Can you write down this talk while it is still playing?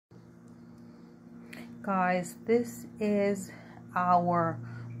Guys, this is our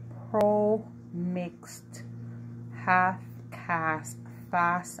Pro Mixed Half Cast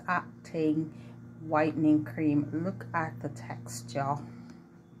Fast Acting Whitening Cream. Look at the texture.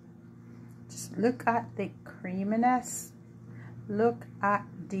 Just look at the creaminess. Look at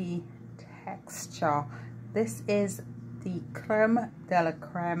the texture. This is the creme de la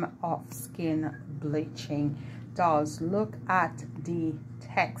creme of skin bleaching. Dolls, look at the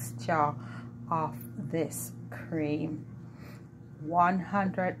texture of this cream.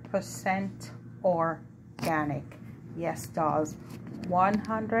 100% organic. Yes, dolls,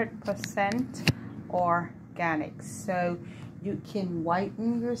 100% organic. So you can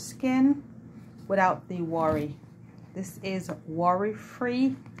whiten your skin without the worry. This is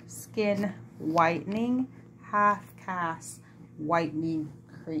worry-free skin whitening half cast whitening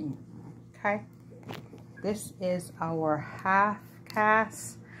cream. Okay, this is our half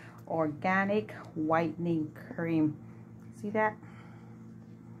cast organic whitening cream. See that?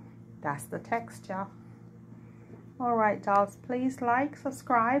 That's the texture. All right, dolls, please like,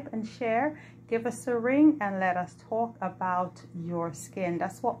 subscribe, and share. Give us a ring and let us talk about your skin.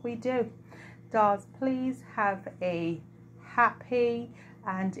 That's what we do. Dolls, please have a happy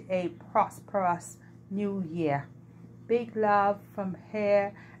and a prosperous new year. Big love from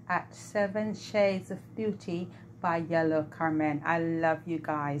here at 7 Shades of Beauty by Yellow Carmen. I love you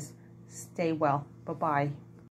guys. Stay well. Bye-bye.